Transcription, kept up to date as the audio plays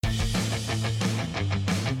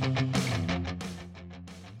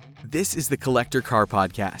This is the Collector Car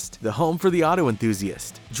Podcast, the home for the auto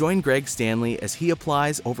enthusiast. Join Greg Stanley as he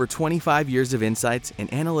applies over 25 years of insights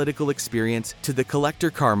and analytical experience to the collector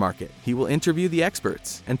car market. He will interview the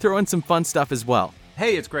experts and throw in some fun stuff as well.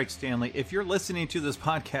 Hey, it's Greg Stanley. If you're listening to this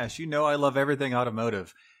podcast, you know I love everything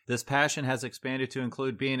automotive. This passion has expanded to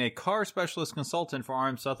include being a car specialist consultant for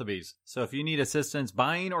RM Sotheby's. So if you need assistance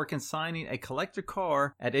buying or consigning a collector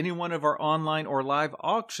car at any one of our online or live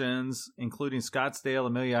auctions, including Scottsdale,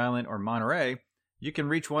 Amelia Island, or Monterey, you can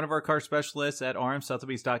reach one of our car specialists at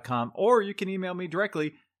rmsotheby's.com, or you can email me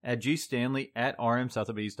directly at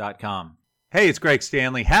gstanley@rmsotheby's.com. Hey, it's Greg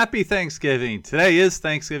Stanley. Happy Thanksgiving. Today is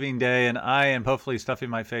Thanksgiving Day, and I am hopefully stuffing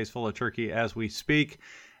my face full of turkey as we speak,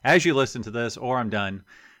 as you listen to this, or I'm done.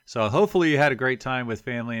 So hopefully you had a great time with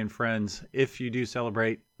family and friends if you do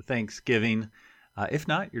celebrate Thanksgiving. If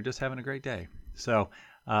not, you're just having a great day. So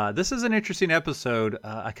this is an interesting episode.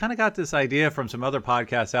 I kind of got this idea from some other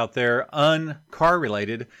podcasts out there, un-car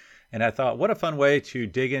related, and I thought, what a fun way to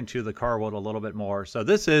dig into the car world a little bit more. So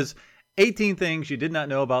this is 18 things you did not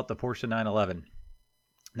know about the Porsche 911.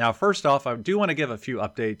 Now, first off, I do want to give a few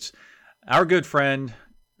updates. Our good friend,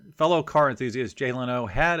 fellow car enthusiast Jay Leno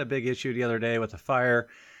had a big issue the other day with a fire,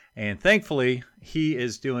 and thankfully he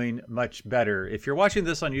is doing much better. If you're watching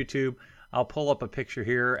this on YouTube, I'll pull up a picture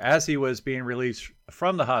here as he was being released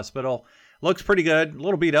from the hospital. Looks pretty good, a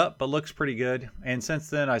little beat up, but looks pretty good. And since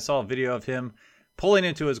then, I saw a video of him pulling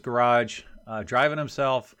into his garage, driving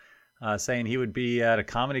himself, saying he would be at a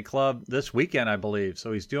comedy club this weekend, I believe.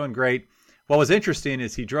 So he's doing great. What was interesting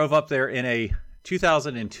is he drove up there in a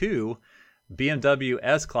 2002 BMW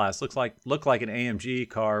S-Class. Looked like an AMG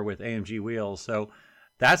car with AMG wheels. So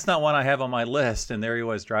that's not one I have on my list, and there he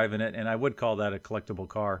was driving it, and I would call that a collectible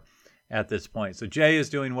car at this point. So Jay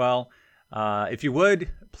is doing well. If you would,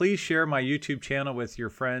 please share my YouTube channel with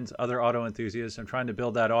your friends, other auto enthusiasts. I'm trying to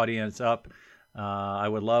build that audience up. I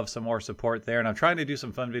would love some more support there, and I'm trying to do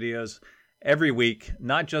some fun videos every week,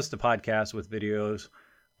 not just a podcast with videos,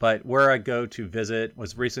 but where I go to visit.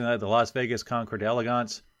 Was recently at the Las Vegas Concours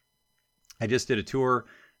d'Elegance. I just did a tour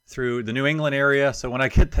through the New England area, so when I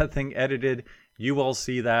get that thing edited, you will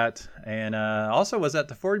see that. And also was at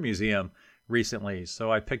the Ford Museum recently, so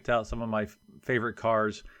I picked out some of my favorite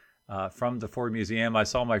cars from the Ford Museum. I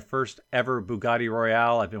saw my first ever Bugatti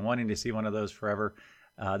Royale. I've been wanting to see one of those forever.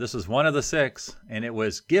 This was one of the 6, and it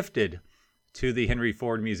was gifted to the Henry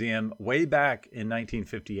Ford Museum way back in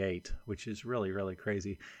 1958, which is really, really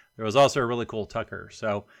crazy. There was also a really cool Tucker.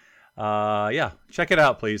 So yeah, check it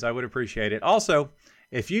out, please. I would appreciate it. Also,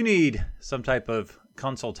 if you need some type of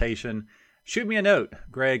consultation, shoot me a note,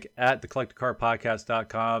 Greg at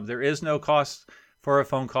thecollectorcarpodcast.com. There is no cost for a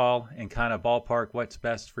phone call, and kind of ballpark what's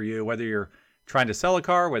best for you, whether you're trying to sell a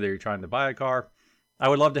car, whether you're trying to buy a car. I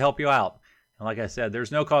would love to help you out. And like I said,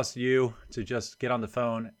 there's no cost to you to just get on the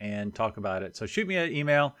phone and talk about it. So shoot me an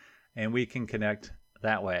email and we can connect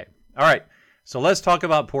that way. All right, so let's talk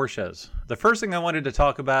about Porsches. The first thing I wanted to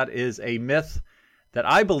talk about is a myth that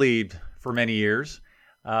I believed for many years.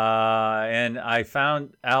 And I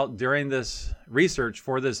found out during this research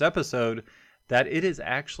for this episode that it is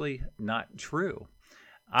actually not true.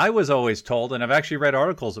 I was always told, and I've actually read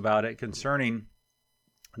articles about it concerning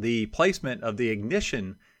the placement of the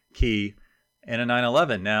ignition key in a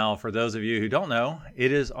 911. Now, for those of you who don't know,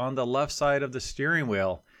 it is on the left side of the steering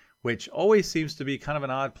wheel, which always seems to be kind of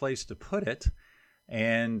an odd place to put it.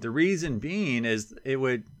 And the reason being is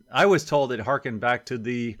I was told it harkened back to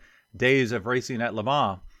the days of racing at Le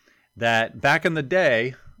Mans, that back in the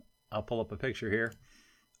day, I'll pull up a picture here,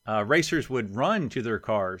 racers would run to their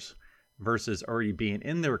cars versus already being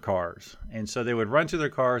in their cars. And so they would run to their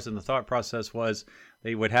cars, and the thought process was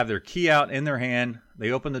they would have their key out in their hand,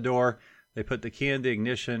 they open the door, they put the key in the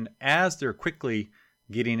ignition as they're quickly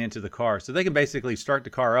getting into the car. So they can basically start the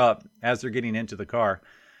car up as they're getting into the car.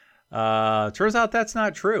 Turns out that's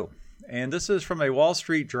not true. And this is from a Wall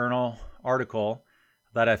Street Journal article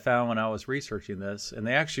that I found when I was researching this. And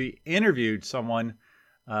they actually interviewed someone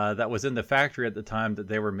that was in the factory at the time that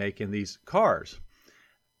they were making these cars.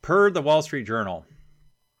 Per the Wall Street Journal,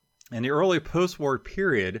 in the early post-war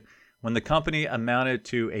period, when the company amounted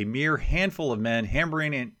to a mere handful of men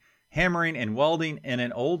hammering and welding in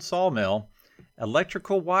an old sawmill,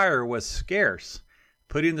 electrical wire was scarce.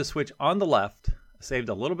 Putting the switch on the left saved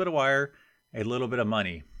a little bit of wire, a little bit of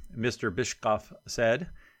money. Mr. Bishkoff said,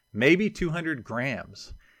 maybe 200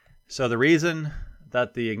 grams. So the reason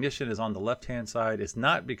that the ignition is on the left-hand side is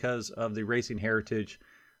not because of the racing heritage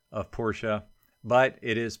of Porsche, but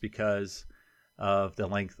it is because of the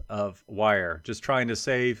length of wire. Just trying to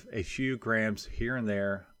save a few grams here and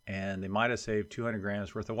there, and they might have saved 200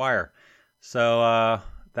 grams worth of wire. So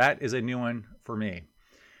That is a new one for me.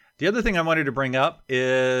 The other thing I wanted to bring up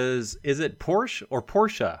is it Porsche or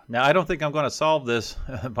Porsche? Now, I don't think I'm going to solve this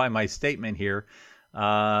by my statement here.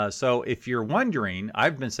 So if you're wondering,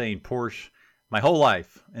 I've been saying Porsche my whole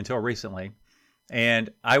life until recently.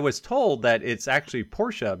 And I was told that it's actually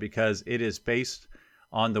Porsche because it is based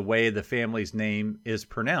on the way the family's name is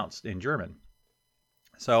pronounced in German.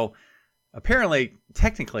 So apparently,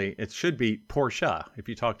 technically, it should be Porsche. If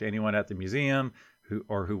you talk to anyone at the museum who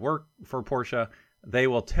work for Porsche, they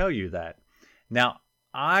will tell you that. Now,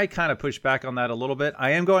 I kind of push back on that a little bit.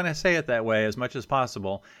 I am going to say it that way as much as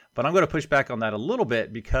possible, but I'm going to push back on that a little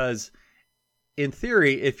bit because in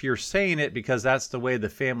theory, if you're saying it because that's the way the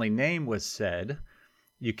family name was said,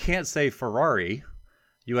 you can't say Ferrari.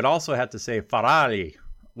 You would also have to say Ferrari,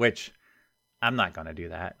 which I'm not going to do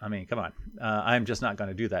that. I mean, come on. I'm just not going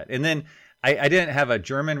to do that. And then I didn't have a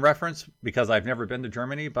German reference because I've never been to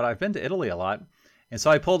Germany, but I've been to Italy a lot. And so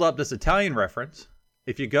I pulled up this Italian reference.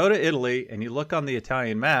 If you go to Italy and you look on the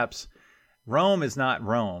Italian maps, Rome is not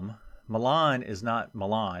Rome. Milan is not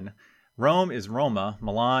Milan. Rome is Roma.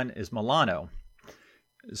 Milan is Milano.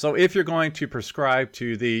 So if you're going to prescribe to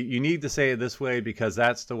you need to say it this way because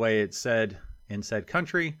that's the way it's said in said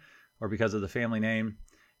country or because of the family name,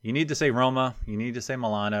 you need to say Roma, you need to say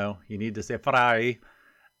Milano, you need to say Ferrari.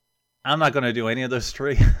 I'm not going to do any of those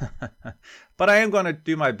three, but I am going to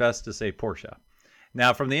do my best to say Porsche.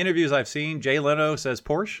 Now, from the interviews I've seen, Jay Leno says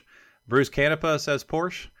Porsche. Bruce Canepa says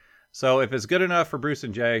Porsche. So if it's good enough for Bruce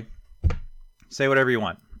and Jay, say whatever you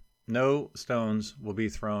want. No stones will be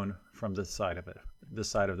thrown from this side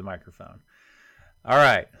of the microphone. All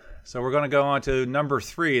right. So we're going to go on to number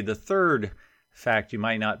 3, the third fact you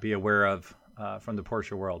might not be aware of from the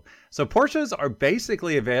Porsche world. So Porsches are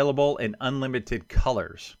basically available in unlimited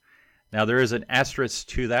colors. Now, there is an asterisk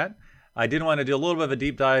to that. I did want to do a little bit of a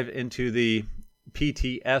deep dive into the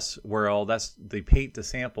PTS world. That's the paint to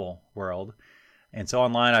sample world. And so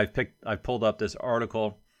online I've pulled up this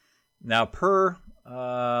article. Now per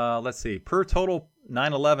total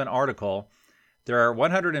 911 article, there are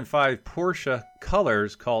 105 Porsche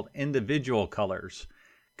colors called individual colors.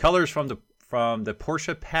 Colors from the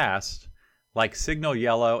Porsche past, like Signal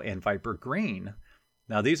Yellow and Viper Green.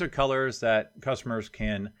 Now these are colors that customers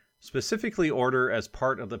can specifically order as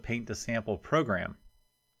part of the paint to sample program.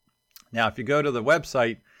 Now, if you go to the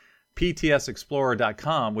website,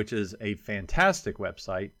 ptsexplorer.com, which is a fantastic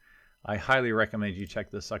website, I highly recommend you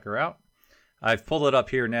check this sucker out. I've pulled it up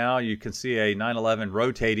here now. You can see a 911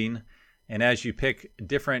 rotating, and as you pick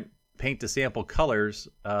different paint to sample colors,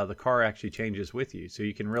 the car actually changes with you. So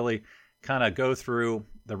you can really kind of go through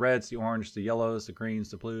the reds, the orange, the yellows, the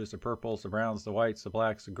greens, the blues, the purples, the browns, the whites, the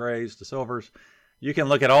blacks, the grays, the silvers. You can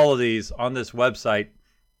look at all of these on this website,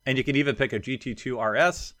 and you can even pick a GT2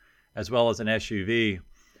 RS as well as an SUV.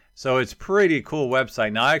 So it's a pretty cool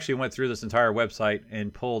website. Now, I actually went through this entire website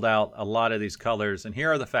and pulled out a lot of these colors, and here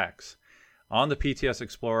are the facts. On the PTS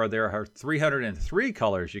Explorer, there are 303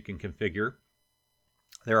 colors you can configure.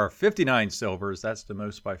 There are 59 silvers. That's the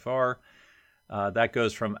most by far. That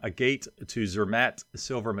goes from agate to Zermatt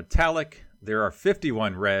silver metallic. There are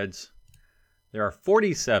 51 reds. There are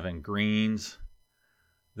 47 greens.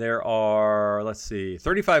 There are,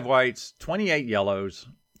 35 whites, 28 yellows,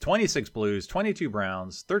 26 blues, 22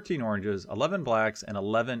 browns, 13 oranges, 11 blacks, and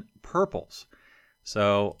 11 purples.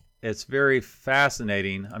 So it's very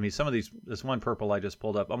fascinating. I mean, some of this one purple I just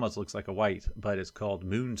pulled up almost looks like a white, but it's called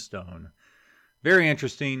Moonstone. Very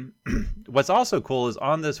interesting. What's also cool is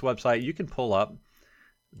on this website, you can pull up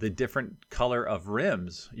the different color of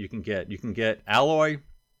rims you can get. You can get alloy.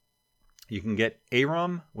 You can get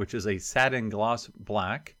Arum, which is a satin gloss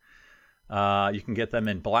black. You can get them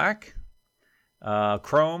in black,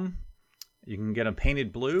 chrome. You can get them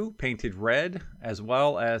painted blue, painted red, as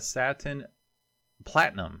well as satin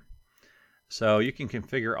platinum. So you can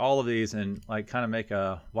configure all of these and kind of make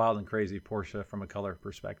a wild and crazy Porsche from a color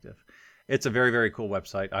perspective. It's a very, very cool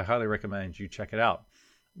website. I highly recommend you check it out.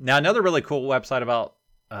 Now, another really cool website about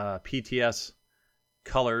PTS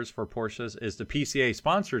colors for Porsches is the PCA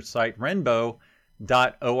sponsored site, renbo.org.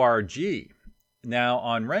 Now,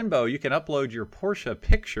 on Renbo, you can upload your Porsche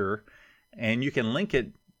picture and you can link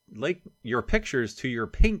your pictures to your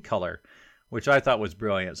paint color, which I thought was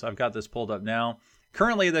brilliant. So I've got this pulled up now.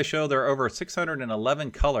 Currently, they show there are over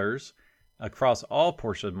 611 colors across all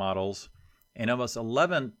Porsche models, and almost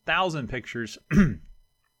 11,000 pictures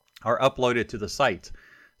are uploaded to the site.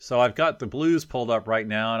 So I've got the blues pulled up right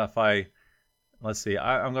now, and if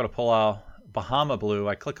I'm going to pull out Bahama Blue.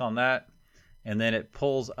 I click on that, and then it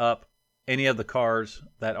pulls up any of the cars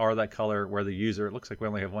that are that color where the user, it looks like we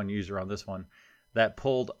only have one user on this one, that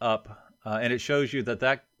pulled up and it shows you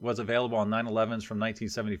that was available on 911s from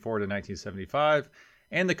 1974 to 1975,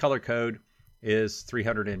 and the color code is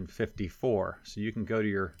 354. So you can go to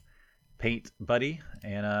your paint buddy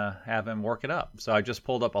and have him work it up. So I just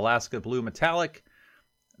pulled up Alaska Blue Metallic.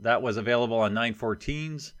 That was available on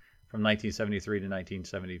 914s from 1973 to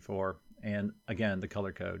 1974, and again, the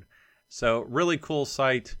color code. So really cool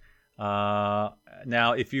site. Now,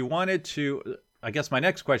 if you wanted to, I guess my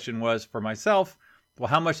next question was for myself, well,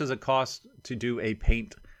 how much does it cost to do a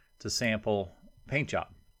paint to sample paint job?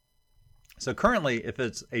 So currently, if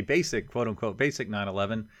it's a basic, quote unquote, basic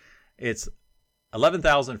 911, it's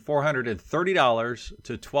 $11,430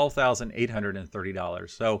 to $12,830.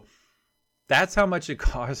 So that's how much it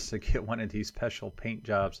costs to get one of these special paint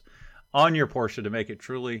jobs on your Porsche to make it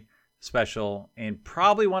truly special and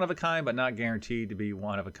probably one of a kind, but not guaranteed to be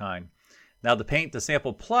one of a kind. Now, the Paint to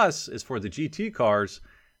Sample Plus is for the GT cars.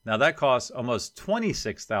 Now, that costs almost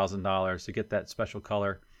 $26,000 to get that special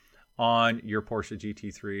color on your Porsche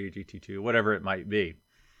GT3, GT2, whatever it might be.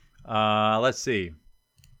 Let's see.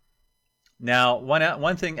 Now,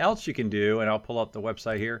 one thing else you can do, and I'll pull up the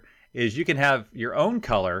website here, is you can have your own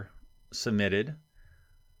color submitted.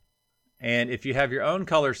 And if you have your own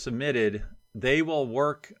color submitted, they will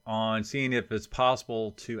work on seeing if it's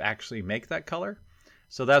possible to actually make that color.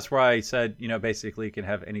 So that's why I said, basically you can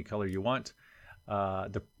have any color you want.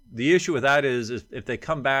 The issue with that is if they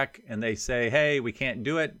come back and they say, hey, we can't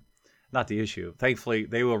do it, not the issue. Thankfully,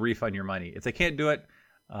 they will refund your money. If they can't do it,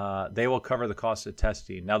 they will cover the cost of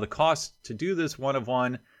testing. Now, the cost to do this one of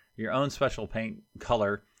one, your own special paint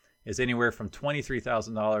color, is anywhere from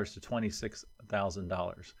 $23,000 to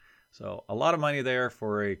 $26,000. So a lot of money there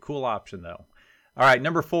for a cool option, though. All right,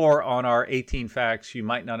 number 4 on our 18 facts you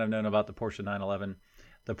might not have known about the Porsche 911.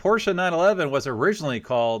 The Porsche 911 was originally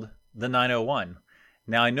called the 901.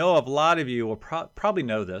 Now, I know a lot of you will probably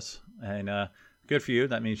know this, and good for you.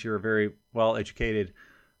 That means you're a very well-educated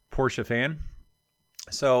Porsche fan.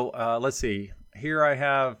 So let's see. Here I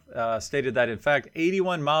have stated that, in fact,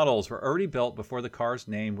 81 models were already built before the car's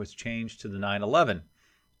name was changed to the 911.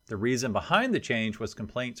 The reason behind the change was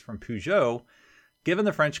complaints from Peugeot, given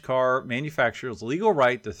the French car manufacturer's legal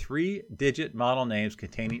right to 3-digit model names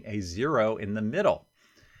containing a 0 in the middle.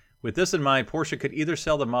 With this in mind, Porsche could either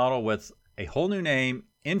sell the model with a whole new name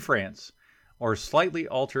in France or slightly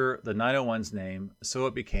alter the 901's name so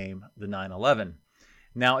it became the 911.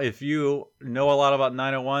 Now, if you know a lot about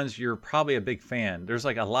 901s, you're probably a big fan. There's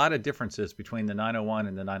like a lot of differences between the 901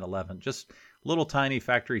 and the 911, just little tiny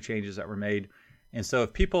factory changes that were made. And so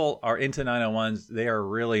if people are into 901s, they are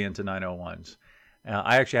really into 901s.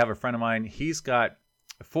 I actually have a friend of mine. He's got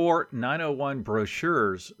 4 901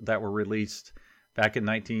 brochures that were released back in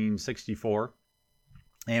 1964.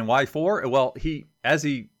 And why 4? Well, as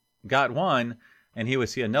he got one and he would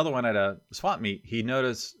see another one at a swap meet, he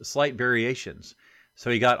noticed slight variations. So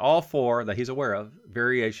he got all 4 that he's aware of,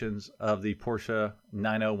 variations of the Porsche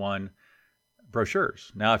 901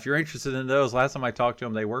 brochures. Now, if you're interested in those, last time I talked to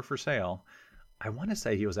him, they were for sale. I want to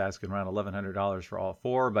say he was asking around $1,100 for all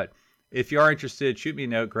 4, but if you are interested, shoot me a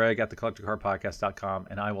note, Greg at thecollectorcarpodcast.com,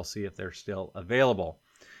 and I will see if they're still available.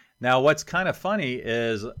 Now, what's kind of funny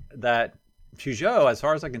is that Peugeot, as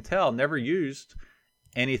far as I can tell, never used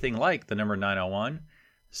anything like the number 901.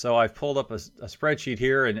 So I've pulled up a spreadsheet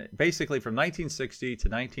here, and basically from 1960 to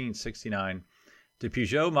 1969, the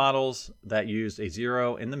Peugeot models that used a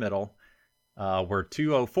 0 in the middle were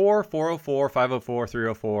 204, 404, 504,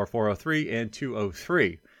 304, 403, and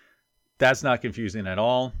 203. That's not confusing at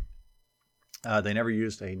all. They never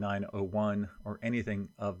used a 901 or anything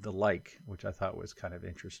of the like, which I thought was kind of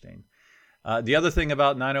interesting. The other thing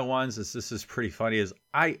about 901s is, this is pretty funny, is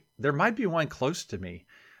there might be one close to me.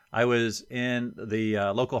 I was in the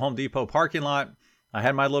local Home Depot parking lot. I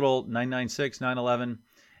had my little 996, 911,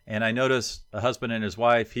 and I noticed a husband and his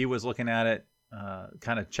wife. He was looking at it,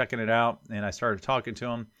 kind of checking it out, and I started talking to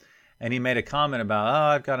him, and he made a comment about,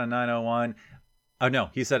 I've got a 901. Oh, no,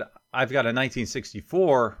 he said, I've got a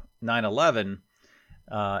 1964 911,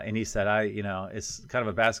 and he said, it's kind of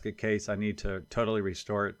a basket case. I need to totally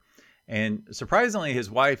restore it. And surprisingly,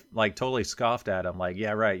 his wife totally scoffed at him, like,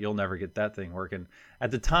 yeah, right, you'll never get that thing working.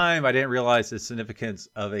 At the time, I didn't realize the significance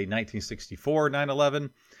of a 1964 911.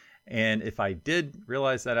 And if I did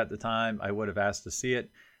realize that at the time, I would have asked to see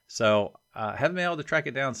it. So I haven't been able to track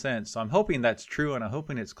it down since. So I'm hoping that's true, and I'm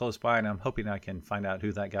hoping it's close by, and I'm hoping I can find out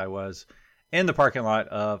who that guy was in the parking lot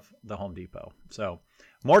of the Home Depot. So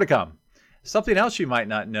more to come. Something else you might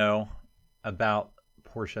not know about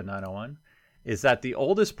Porsche 901 is that the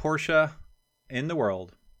oldest Porsche in the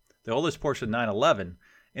world, the oldest Porsche 911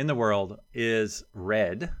 in the world, is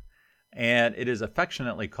red. and it is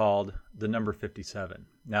affectionately called the number 57.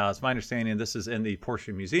 Now, it's my understanding this is in the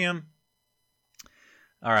Porsche Museum.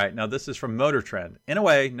 All right, now this is from Motor Trend. In a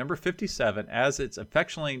way, number 57, as it's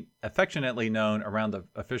affectionately known around the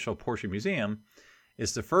official Porsche Museum,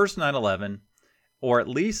 is the first 911, or at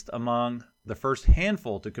least among the first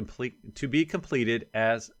handful to be completed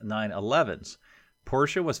as 911s.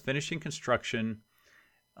 Porsche was finishing construction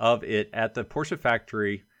of it at the Porsche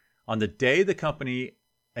factory on the day the company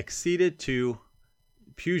acceded to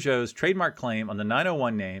Peugeot's trademark claim on the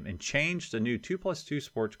 901 name and changed the new 2+2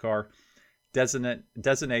 sports car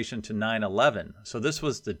designation to 911. So this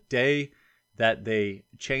was the day that they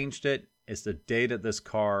changed it. It's the day that this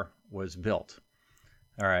car was built.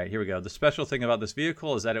 All right, here we go. The special thing about this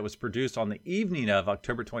vehicle is that it was produced on the evening of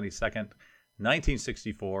October 22nd,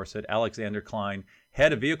 1964, said Alexander Klein,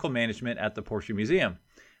 head of vehicle management at the Porsche Museum.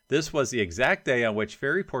 This was the exact day on which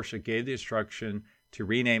Ferry Porsche gave the instruction to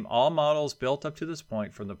rename all models built up to this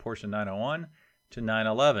point from the Porsche 901 to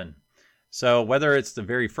 911. So whether it's the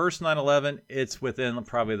very first 911, it's within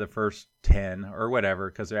probably the first 10 or whatever,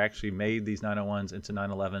 because they actually made these 901s into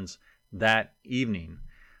 911s that evening.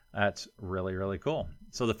 That's really, really cool.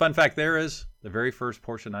 So the fun fact there is the very first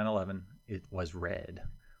Porsche 911, it was red.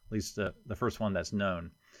 At least the first one that's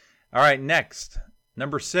known. All right, next,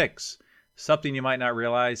 number 6. Something you might not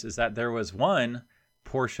realize is that there was one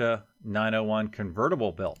Porsche 901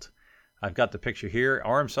 convertible built. I've got the picture here.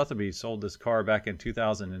 RM Sotheby's sold this car back in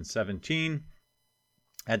 2017.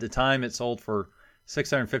 At the time, it sold for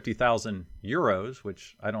 650,000 euros,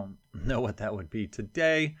 which I don't know what that would be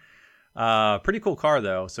today. Pretty cool car,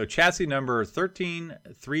 though. So chassis number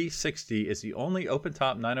 13360 is the only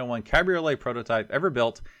open-top 901 cabriolet prototype ever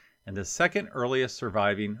built and the second earliest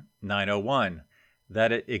surviving 901.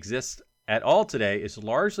 That it exists at all today is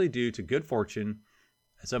largely due to good fortune,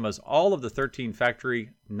 as almost all of the 13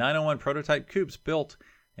 factory 901 prototype coupes built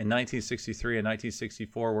in 1963 and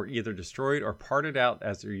 1964 were either destroyed or parted out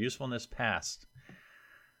as their usefulness passed.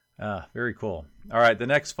 Very cool. All right, the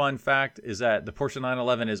next fun fact is that the Porsche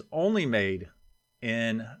 911 is only made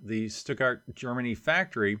in the Stuttgart, Germany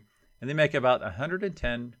factory, and they make about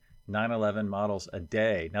 110 911 models a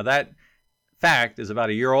day. Now that fact is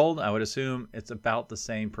about a year old. I would assume it's about the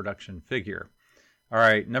same production figure. All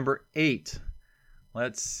right, number 8.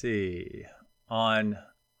 Let's see. On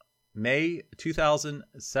May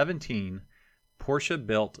 2017, Porsche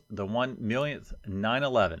built the 1 millionth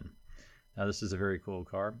 911. Now, this is a very cool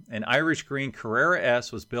car. An Irish green Carrera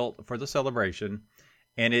S was built for the celebration,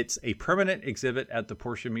 and it's a permanent exhibit at the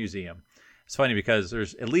Porsche Museum. It's funny because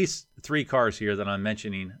there's at least 3 cars here that I'm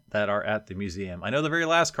mentioning that are at the museum. I know the very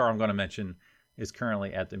last car I'm going to mention is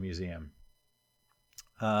currently at the museum.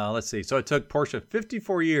 Let's see. So it took Porsche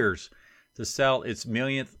 54 years to sell its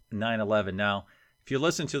millionth 911. Now, if you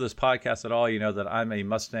listen to this podcast at all, you know that I'm a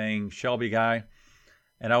Mustang Shelby guy.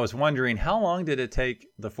 And I was wondering, how long did it take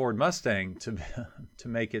the Ford Mustang to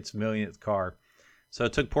make its millionth car? So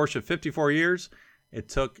it took Porsche 54 years. It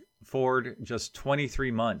took Ford just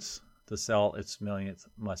 23 months to sell its millionth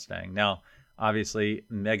Mustang. Now, obviously,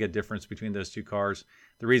 mega difference between those two cars.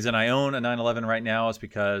 The reason I own a 911 right now is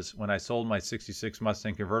because when I sold my 66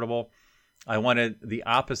 Mustang convertible, I wanted the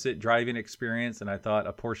opposite driving experience, and I thought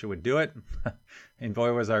a Porsche would do it. And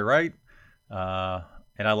boy, was I right.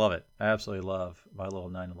 And I love it. I absolutely love my little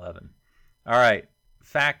 911. All right,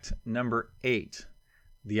 fact number 8.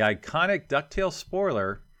 The iconic ducktail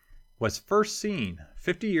spoiler was first seen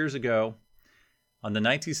 50 years ago on the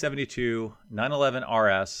 1972 911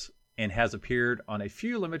 RS and has appeared on a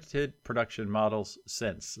few limited production models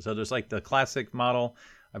since. So there's like the classic model.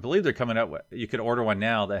 I believe they're coming out with, you could order one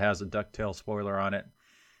now that has a ducktail spoiler on it.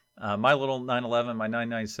 My little 911, my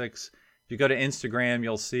 996, if you go to Instagram,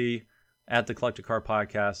 you'll see at the Collector Car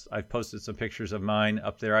Podcast, I've posted some pictures of mine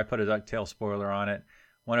up there. I put a ducktail spoiler on it.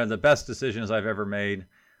 One of the best decisions I've ever made,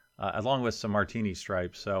 along with some martini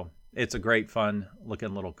stripes. So it's a great, fun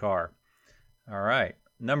looking little car. All right.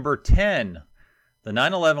 Number 10. The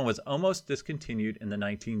 911 was almost discontinued in the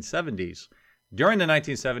 1970s. During the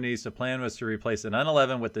 1970s, the plan was to replace the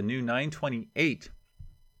 911 with the new 928.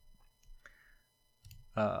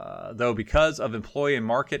 Though because of employee and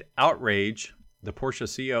market outrage, the Porsche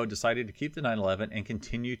CEO decided to keep the 911 and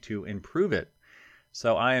continue to improve it.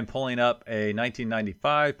 So I am pulling up a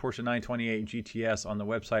 1995 Porsche 928 GTS on the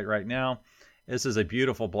website right now. This is a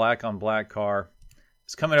beautiful black on black car.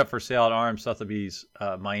 It's coming up for sale at RM Sotheby's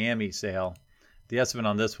Miami sale. The estimate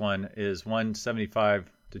on this one is $175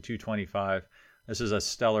 to $225. This is a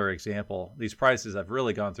stellar example. These prices have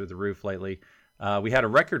really gone through the roof lately. We had a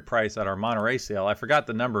record price at our Monterey sale. I forgot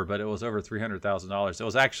the number, but it was over $300,000. It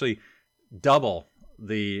was actually double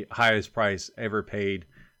the highest price ever paid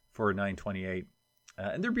for a 928.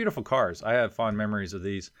 And they're beautiful cars. I have fond memories of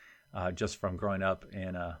these just from growing up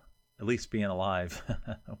and at least being alive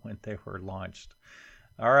when they were launched.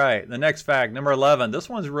 All right, the next fact, number 11. This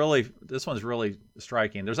one's really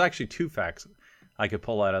striking. There's actually two facts I could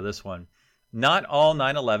pull out of this one. Not all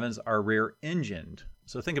 911s are rear-engined.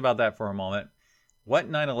 So think about that for a moment. What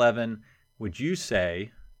 911 would you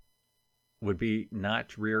say would be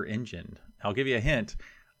not rear-engined? I'll give you a hint.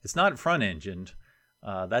 It's not front-engined.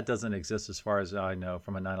 That doesn't exist as far as I know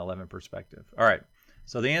from a 911 perspective. All right,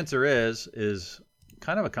 so the answer is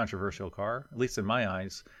kind of a controversial car, at least in my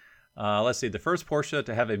eyes. Let's see. The first Porsche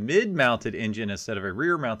to have a mid-mounted engine instead of a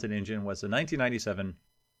rear-mounted engine was the 1997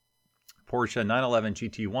 Porsche 911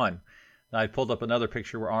 GT1. Now, I pulled up another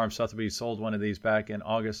picture where Arm Sotheby's sold one of these back in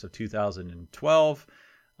August of 2012.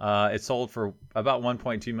 It sold for about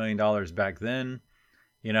 $1.2 million back then.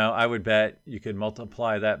 You know, I would bet you could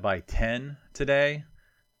multiply that by 10 today.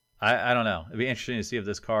 I don't know. It'd be interesting to see if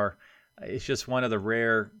this car, it's just one of the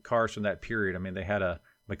rare cars from that period. I mean, they had a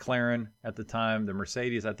McLaren at the time. The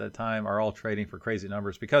Mercedes at that time are all trading for crazy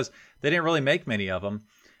numbers because they didn't really make many of them.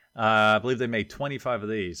 I believe they made 25 of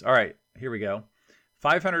these. All right, here we go.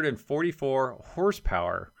 544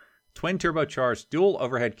 horsepower, twin turbocharged, dual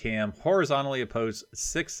overhead cam, horizontally opposed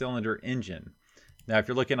 6-cylinder engine. Now, if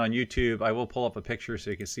you're looking on YouTube, I will pull up a picture so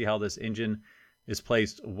you can see how this engine is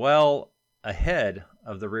placed well ahead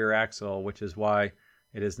of the rear axle, which is why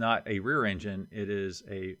it is not a rear engine. It is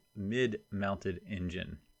a mid-mounted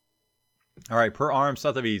engine. All right, per Arm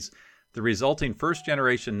Sotheby's, the resulting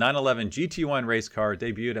first-generation 911 GT1 race car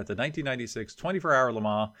debuted at the 1996 24-hour Le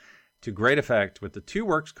Mans to great effect, with the two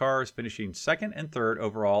works cars finishing second and third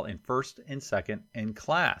overall in first and second in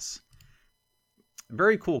class.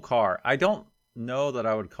 Very cool car. I don't know that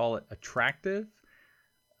I would call it attractive.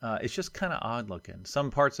 It's just kind of odd looking. Some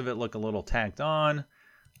parts of it look a little tacked on.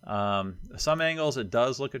 Some angles it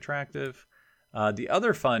does look attractive. The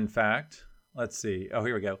other fun fact, let's see. Oh,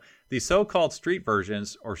 here we go. The so-called street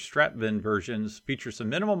versions or Stratvin versions feature some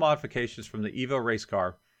minimal modifications from the Evo race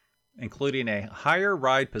car, including a higher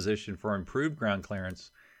ride position for improved ground clearance,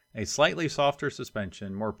 a slightly softer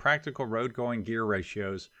suspension, more practical road-going gear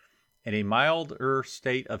ratios, and a milder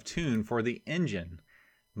state of tune for the engine.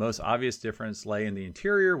 Most obvious difference lay in the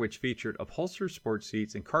interior, which featured upholstered sports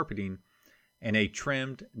seats and carpeting, and a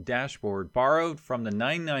trimmed dashboard borrowed from the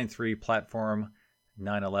 993 platform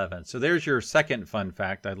 911. So there's your second fun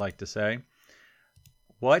fact I'd like to say.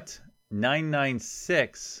 What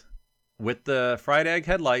 996 with the fried egg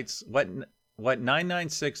headlights, what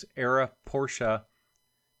 996 era Porsche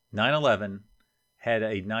 911 had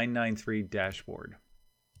a 993 dashboard?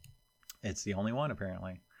 It's the only one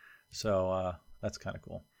apparently. So that's kind of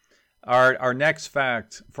cool. Our next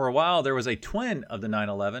fact, for a while there was a twin of the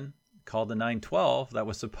 911 called the 912 that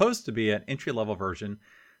was supposed to be an entry-level version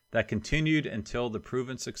that continued until the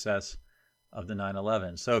proven success of the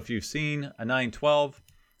 911. So if you've seen a 912,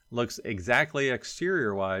 looks exactly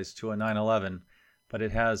exterior-wise to a 911, but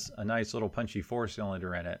it has a nice little punchy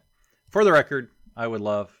 4-cylinder in it. For the record, I would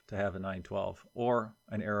love to have a 912 or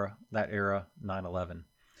that era 911.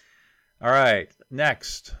 All right,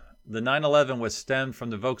 next. The 911 was stemmed from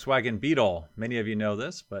the Volkswagen Beetle. Many of you know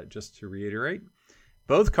this, but just to reiterate,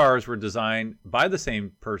 both cars were designed by the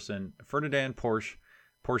same person, Ferdinand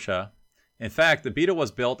Porsche. In fact, the Beetle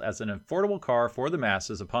was built as an affordable car for the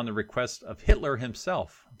masses upon the request of Hitler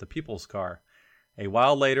himself, the people's car. A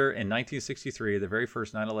while later, in 1963, the very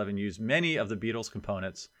first 911 used many of the Beetle's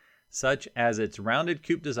components, such as its rounded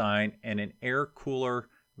coupe design and an air-cooled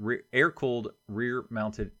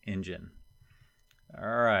rear-mounted engine.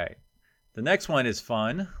 All right. The next one is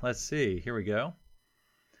fun. Let's see. Here we go.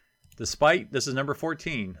 This is number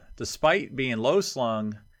 14. Despite being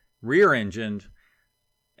low-slung, rear-engined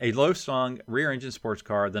sports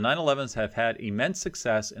car, the 911s have had immense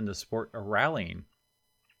success in the sport of rallying.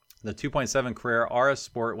 The 2.7 Carrera RS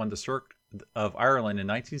Sport won the Circuit of Ireland in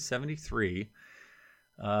 1973.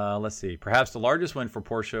 Let's see. Perhaps the largest win for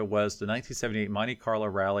Porsche was the 1978 Monte Carlo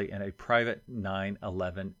Rally in a private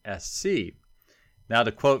 911 SC. Now,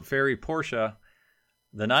 to quote Ferry Porsche,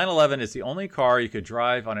 the 911 is the only car you could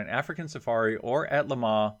drive on an African safari or at Le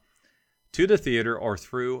Mans, to the theater, or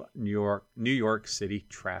through New York City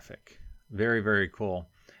traffic. Very, very cool.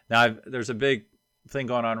 Now, there's a big thing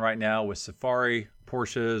going on right now with safari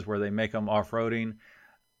Porsches where they make them off-roading.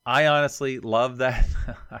 I honestly love that.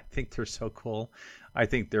 I think they're so cool. I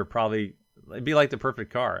think it'd be like the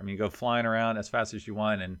perfect car. I mean, go flying around as fast as you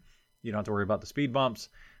want and you don't have to worry about the speed bumps.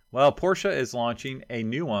 Well, Porsche is launching a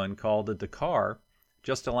new one called the Dakar,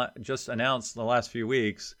 just announced the last few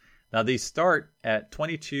weeks. Now these start at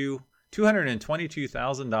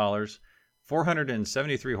 $222,000,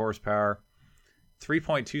 473 horsepower,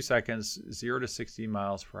 3.2 seconds, 0 to 60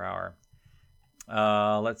 miles per hour.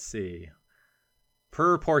 Let's see.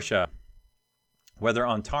 Per Porsche, whether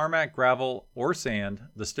on tarmac, gravel, or sand,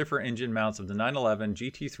 the stiffer engine mounts of the 911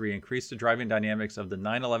 GT3 increase the driving dynamics of the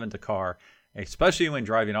 911 Dakar, especially when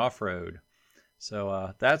driving off-road.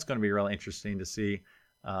 So that's going to be really interesting to see.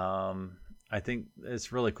 I think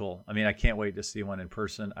it's really cool. I mean, I can't wait to see one in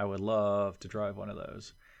person. I would love to drive one of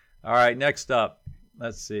those. All right, next up,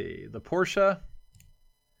 let's see. The Porsche.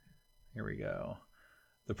 Here we go.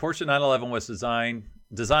 The Porsche 911 was design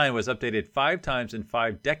was updated 5 times in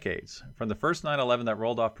 5 decades. From the first 911 that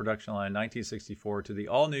rolled off production line in 1964 to the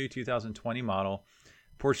all-new 2020 model,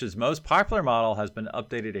 Porsche's most popular model has been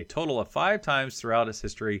updated a total of 5 times throughout its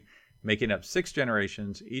history, making up 6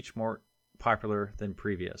 generations, each more popular than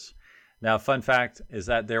previous. Now, fun fact is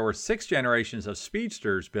that there were 6 generations of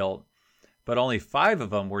Speedsters built, but only 5 of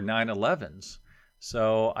them were 911s.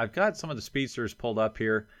 So I've got some of the Speedsters pulled up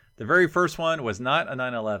here. The very first one was not a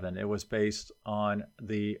 911. It was based on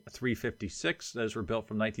the 356. Those were built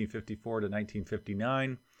from 1954 to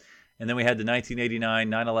 1959. And then we had the 1989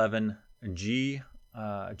 911 G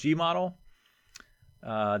model.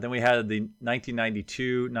 Then we had the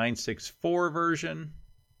 1992 964 version.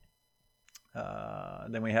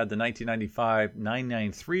 Then we had the 1995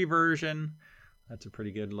 993 version. That's a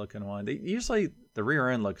pretty good looking one. Usually the rear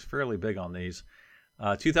end looks fairly big on these.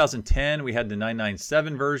 2010, we had the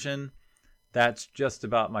 997 version. That's just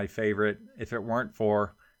about my favorite. If it weren't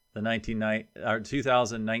for the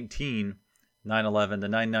 2019 911, the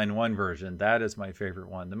 991 version, that is my favorite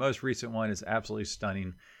one. The most recent one is absolutely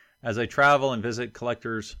stunning. As I travel and visit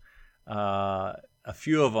collectors, a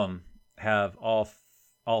few of them have all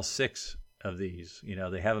 6 of these. You know,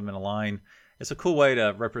 they have them in a line. It's a cool way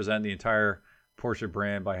to represent the entire Porsche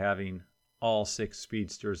brand by having all 6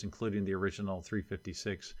 Speedsters, including the original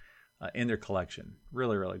 356, in their collection.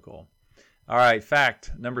 Really, really cool. All right,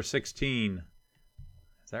 fact number 16.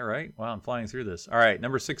 Is that right? Wow, I'm flying through this. All right,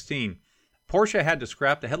 number 16. Porsche had to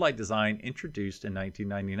scrap the headlight design introduced in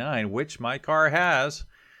 1999, which my car has.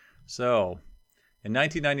 So, in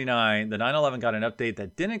 1999, the 911 got an update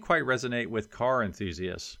that didn't quite resonate with car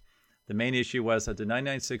enthusiasts. The main issue was that the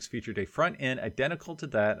 996 featured a front end identical to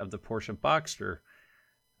that of the Porsche Boxster,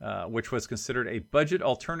 which was considered a budget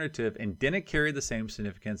alternative and didn't carry the same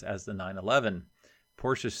significance as the 911.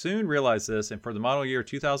 Porsche soon realized this, and for the model year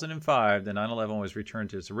 2005, the 911 was returned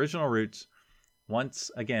to its original roots, once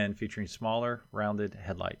again featuring smaller, rounded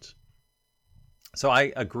headlights. So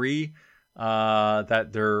I agree that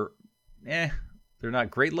they're not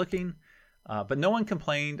great looking, but no one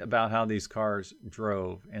complained about how these cars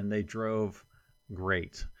drove, and they drove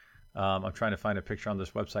great. I'm trying to find a picture on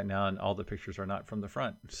this website now, and all the pictures are not from the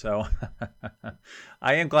front. So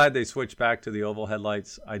I am glad they switched back to the oval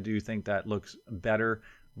headlights. I do think that looks better,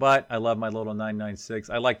 but I love my little 996.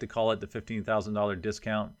 I like to call it the $15,000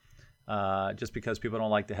 discount. Just because people don't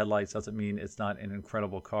like the headlights doesn't mean it's not an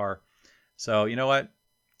incredible car. So you know what?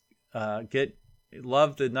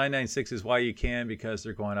 Love the 996s while you can, because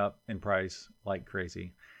they're going up in price like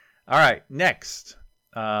crazy. All right, next.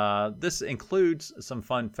 This includes some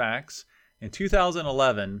fun facts. In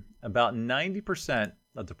 2011, about 90%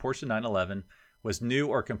 of the Porsche 911 was new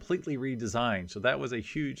or completely redesigned. So that was a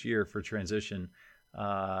huge year for transition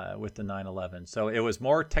with the 911. So it was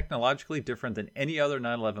more technologically different than any other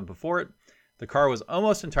 911 before it. The car was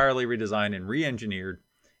almost entirely redesigned and re-engineered.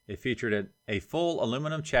 It featured a full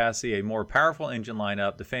aluminum chassis, a more powerful engine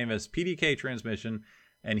lineup, the famous PDK transmission,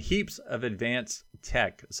 and heaps of advanced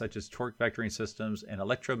tech such as torque vectoring systems and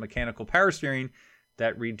electromechanical power steering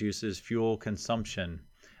that reduces fuel consumption.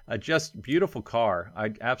 Just beautiful car.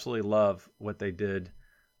 I absolutely love what they did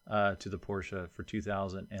to the Porsche for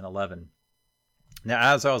 2011.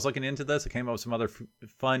 Now, as I was looking into this, I came up with some other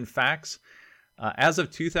fun facts. As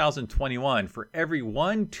of 2021, for every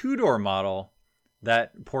one two-door model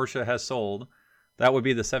that Porsche has sold, that would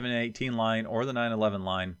be the 718 line or the 911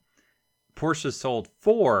 line, Porsche sold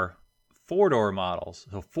 4 four-door models.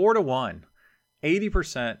 So 4 to 1.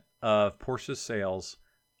 80% of Porsche's sales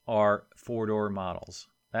are 4-door models.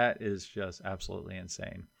 That is just absolutely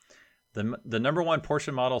insane. The number one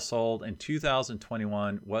Porsche model sold in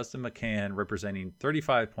 2021 was the Macan, representing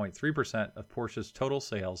 35.3% of Porsche's total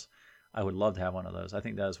sales. I would love to have one of those. I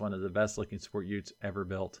think that is one of the best looking sport utes ever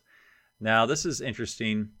built. Now, this is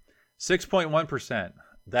interesting. 6.1%.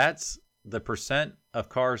 That's the percent of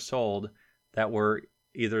cars sold that were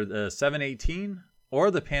either the 718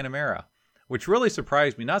 or the Panamera, which really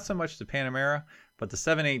surprised me. Not so much the Panamera, But the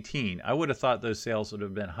 718, I would have thought those sales would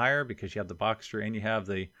have been higher because you have the Boxster and you have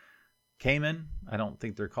the Cayman. I don't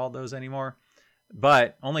think they're called those anymore.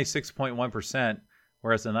 But only 6.1%,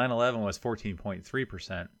 whereas the 911 was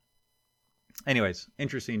 14.3%. Anyways,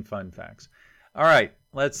 interesting fun facts. All right,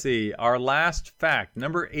 let's see. Our last fact,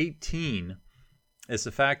 number 18, is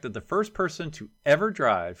the fact that the first person to ever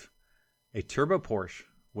drive a turbo Porsche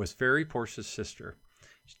was Ferry Porsche's sister,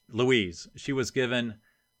 Louise. She was given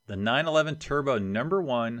the 911 Turbo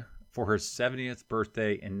 #1 for her 70th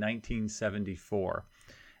birthday in 1974.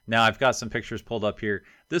 Now, I've got some pictures pulled up here.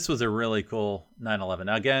 This was a really cool 911.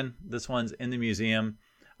 Now, again, this one's in the museum.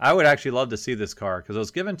 I would actually love to see this car because it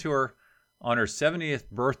was given to her on her 70th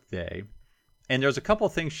birthday. And there's a couple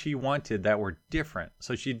things she wanted that were different.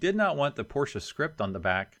 So she did not want the Porsche script on the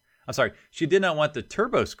back. I'm sorry, she did not want the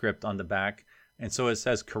turbo script on the back. And so it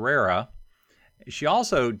says Carrera. She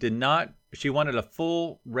also did not, she wanted a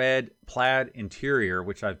full red plaid interior,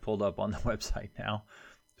 which I've pulled up on the website now.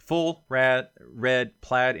 Full red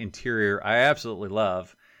plaid interior, I absolutely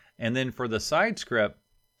love. And then for the side script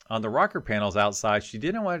on the rocker panels outside, she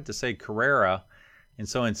didn't want it to say Carrera. And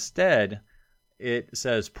so instead, it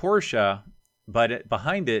says Porsche, but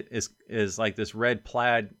behind it is like this red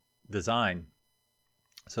plaid design.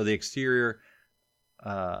 So the exterior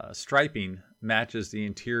striping matches the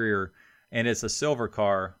interior, and it's a silver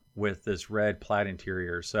car with this red plaid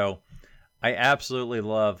interior. So I absolutely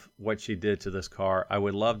love what she did to this car. I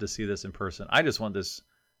would love to see this in person. I just want this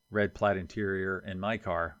red plaid interior in my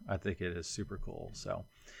car. I think it is super cool. So,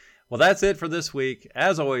 well, that's it for this week.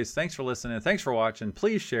 As always, thanks for listening. Thanks for watching.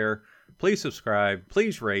 Please share. Please subscribe.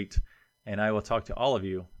 Please rate. And I will talk to all of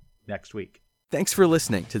you next week. Thanks for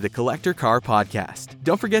listening to the Collector Car Podcast.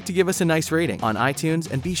 Don't forget to give us a nice rating on iTunes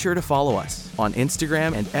and be sure to follow us on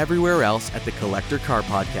Instagram and everywhere else at the Collector Car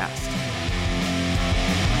Podcast.